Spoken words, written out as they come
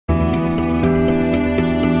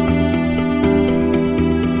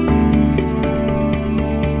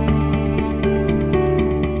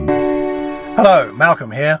Hello,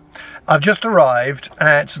 Malcolm here. I've just arrived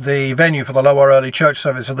at the venue for the Lower Early Church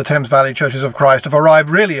service of the Thames Valley Churches of Christ. I've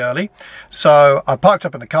arrived really early, so I parked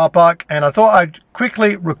up in the car park and I thought I'd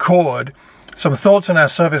quickly record some thoughts on our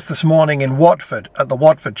service this morning in Watford at the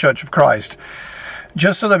Watford Church of Christ,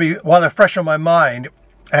 just so while they're fresh on my mind,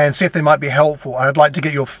 and see if they might be helpful. I'd like to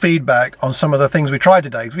get your feedback on some of the things we tried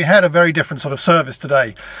today, because we had a very different sort of service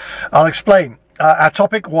today. I'll explain. Our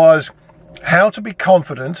topic was how to be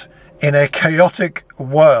confident in a chaotic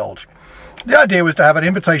world. The idea was to have an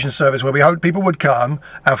invitation service where we hoped people would come,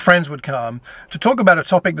 our friends would come, to talk about a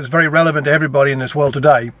topic that's very relevant to everybody in this world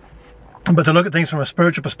today, but to look at things from a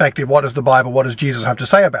spiritual perspective. What does the Bible, what does Jesus have to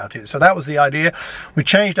say about it? So that was the idea. We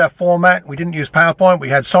changed our format. We didn't use PowerPoint. We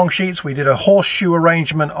had song sheets. We did a horseshoe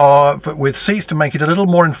arrangement with seats to make it a little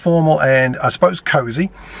more informal and, I suppose, cozy.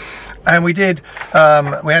 And we did,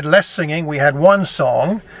 we had less singing. We had one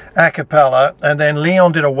song, a cappella, and then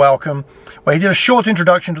Leon did a welcome, where he did a short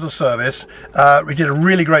introduction to the service. We did a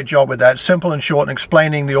really great job with that, simple and short, and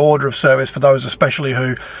explaining the order of service for those especially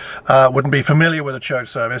who wouldn't be familiar with a church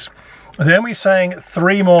service. And then we sang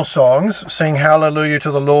 3 more songs, Sing Hallelujah to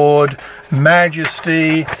the Lord,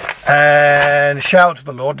 Majesty, and Shout to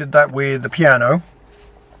the Lord. Did that with the piano.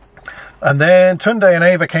 And then Tunde and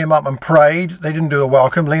Ava came up and prayed. They didn't do a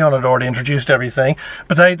welcome. Leon had already introduced everything,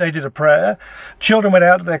 but they did a prayer. Children went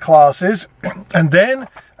out to their classes, and then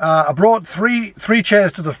I brought three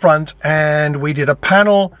chairs to the front, and we did a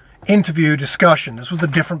panel interview discussion. This was the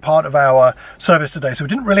different part of our service today, so we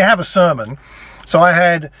didn't really have a sermon. So I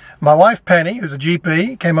had my wife Penny, who's a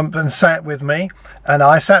GP, came up and sat with me, and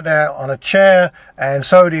I sat there on a chair, and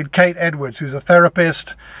so did Kate Edwards, who's a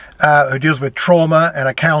therapist who deals with trauma, and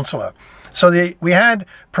a counsellor. So we had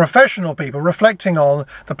professional people reflecting on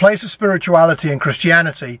the place of spirituality and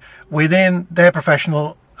Christianity within their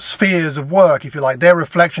professional spheres of work, if you like, their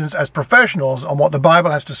reflections as professionals on what the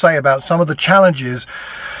Bible has to say about some of the challenges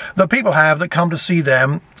that people have that come to see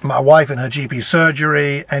them, my wife in her GP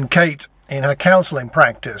surgery and Kate in her counselling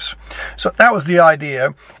practice. So that was the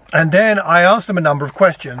idea. And then I asked them a number of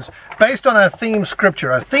questions based on our theme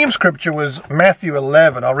scripture. Our theme scripture was Matthew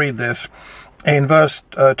 11. I'll read this in verse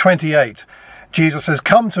 28. Jesus says,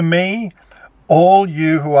 "Come to me, all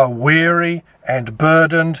you who are weary and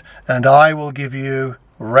burdened, and I will give you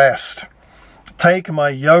rest. Take my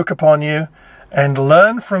yoke upon you and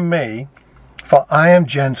learn from me, for I am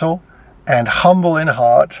gentle and humble in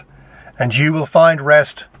heart, and you will find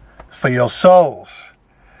rest for your souls.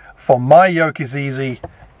 For my yoke is easy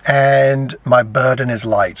and my burden is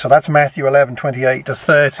light." So that's Matthew 11, 28 to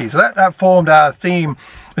 30. So that formed our theme.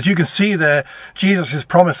 As you can see there, Jesus is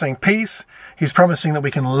promising peace. He's promising that we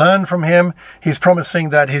can learn from him. He's promising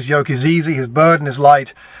that his yoke is easy, his burden is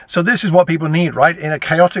light. So this is what people need, right? In a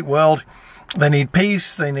chaotic world, they need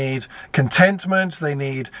peace, they need contentment, they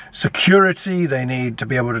need security, they need to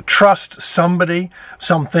be able to trust somebody,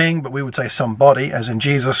 something, but we would say somebody, as in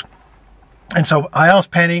Jesus. And so I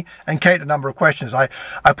asked Penny and Kate a number of questions. I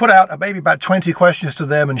put out maybe about 20 questions to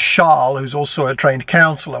them, and Charles, who's also a trained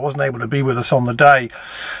counsellor, wasn't able to be with us on the day,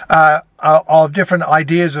 of different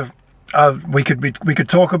ideas of we could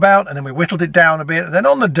talk about, and then we whittled it down a bit. And then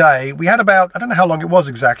on the day, we had about, I don't know how long it was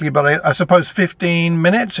exactly, but I suppose 15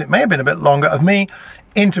 minutes, it may have been a bit longer, of me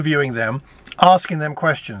interviewing them, asking them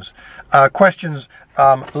questions. Questions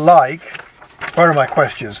like, where are my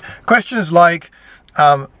questions? Questions like,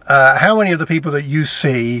 how many of the people that you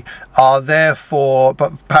see are there for,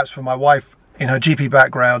 but perhaps for my wife in her GP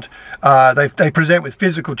background, they present with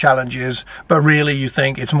physical challenges, but really you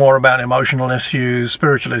think it's more about emotional issues,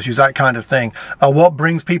 spiritual issues, that kind of thing. What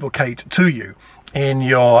brings people, Kate, to you in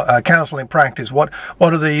your counselling practice? What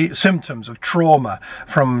are the symptoms of trauma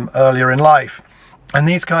from earlier in life? And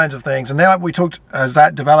these kinds of things. And now we talked, as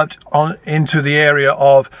that developed on into the area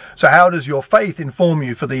of, so how does your faith inform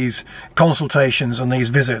you for these consultations and these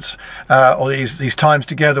visits, or these times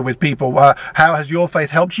together with people? How has your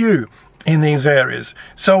faith helped you in these areas?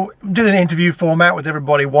 So did an interview format with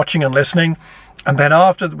everybody watching and listening. And then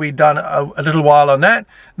after we'd done a little while on that,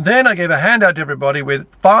 then I gave a handout to everybody with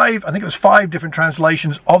 5 different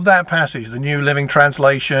translations of that passage, the New Living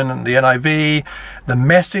Translation, and the NIV, the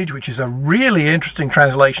Message, which is a really interesting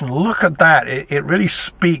translation. Look at that. It really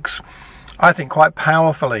speaks, I think, quite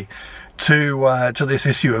powerfully to this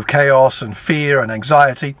issue of chaos and fear and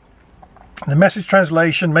anxiety. The Message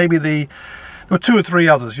translation, maybe there were 2 or 3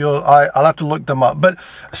 others. I'll have to look them up. But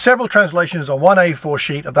several translations on one A4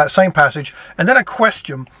 sheet of that same passage. And then a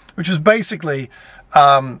question, which is basically,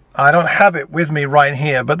 I don't have it with me right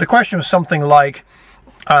here, but the question was something like,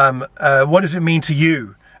 what does it mean to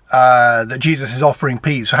you that Jesus is offering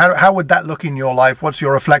peace. So how would that look in your life? What's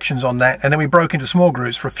your reflections on that? And then we broke into small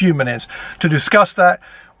groups for a few minutes to discuss that.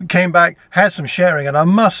 We came back, had some sharing, and I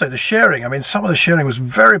must say the sharing, I mean, some of the sharing was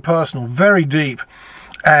very personal, very deep.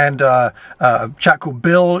 And a chap called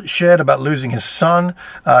Bill shared about losing his son.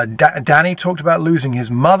 Danny talked about losing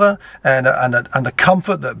his mother, and the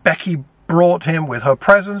comfort that Becky brought him with her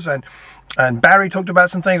presence, and Barry talked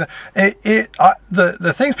about some things.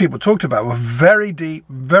 The things people talked about were very deep,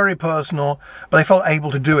 very personal, but they felt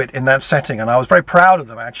able to do it in that setting, and I was very proud of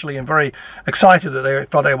them actually, and very excited that they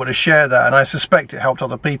felt able to share that, and I suspect it helped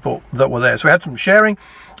other people that were there. So we had some sharing.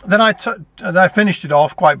 Then I finished it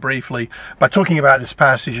off quite briefly by talking about this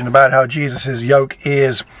passage and about how Jesus' yoke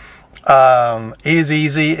is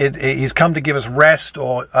easy. He's come to give us rest,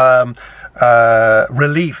 or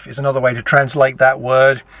relief is another way to translate that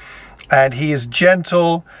word. And he is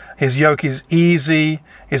gentle, his yoke is easy,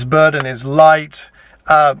 his burden is light.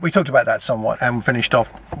 We talked about that somewhat and finished off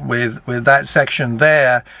with that section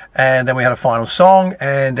there. And then we had a final song,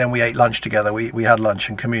 and then we ate lunch together. We had lunch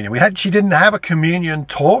and communion. She didn't have a communion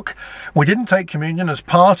talk. We didn't take communion as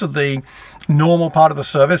part of the normal part of the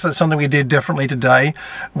service. That's something we did differently today.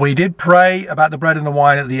 We did pray about the bread and the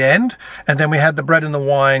wine at the end, and then we had the bread and the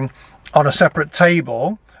wine on a separate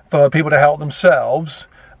table for people to help themselves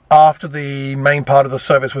after the main part of the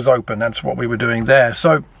service was open. That's what we were doing there.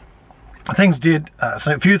 So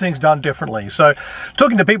a few things done differently. So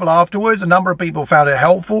talking to people afterwards, a number of people found it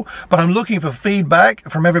helpful, but I'm looking for feedback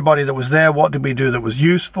from everybody that was there. What did we do that was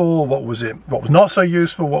useful? What was not so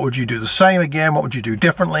useful? What would you do the same again? What would you do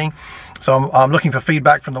differently? So I'm looking for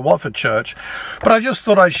feedback from the Watford church. But I just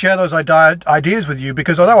thought I'd share those ideas with you,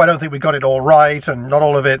 because although I don't think we got it all right, and not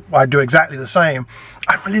all of it I do exactly the same,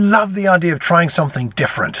 I really love the idea of trying something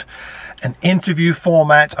different. An interview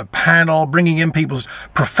format, a panel, bringing in people's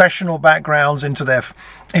professional backgrounds into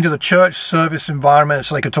the church service environment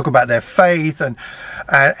so they could talk about their faith. And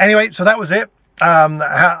anyway, so that was it.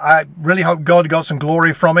 I really hope God got some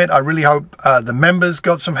glory from it. I really hope the members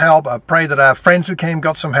got some help. I pray that our friends who came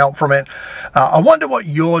got some help from it. I wonder what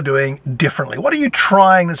you're doing differently. What are you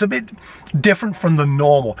trying that's a bit different from the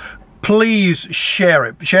normal? Please share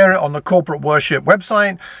it. Share it on the Corporate Worship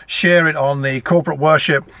website. Share it on the Corporate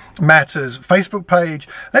Worship Matters Facebook page.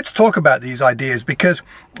 Let's talk about these ideas, because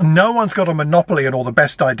no one's got a monopoly on all the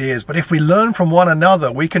best ideas. But if we learn from one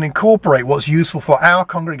another, we can incorporate what's useful for our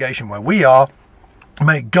congregation where we are.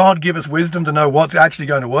 May God give us wisdom to know what's actually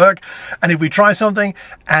going to work. And if we try something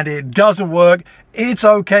and it doesn't work, it's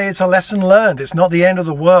okay. It's a lesson learned. It's not the end of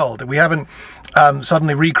the world. We haven't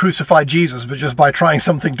suddenly re-crucified Jesus, but just by trying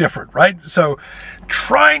something different, right? So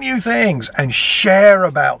try new things and share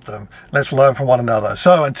about them. Let's learn from one another.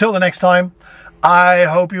 So until the next time, I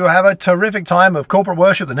hope you have a terrific time of corporate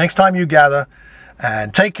worship the next time you gather.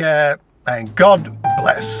 And take care, and God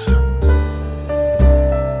bless.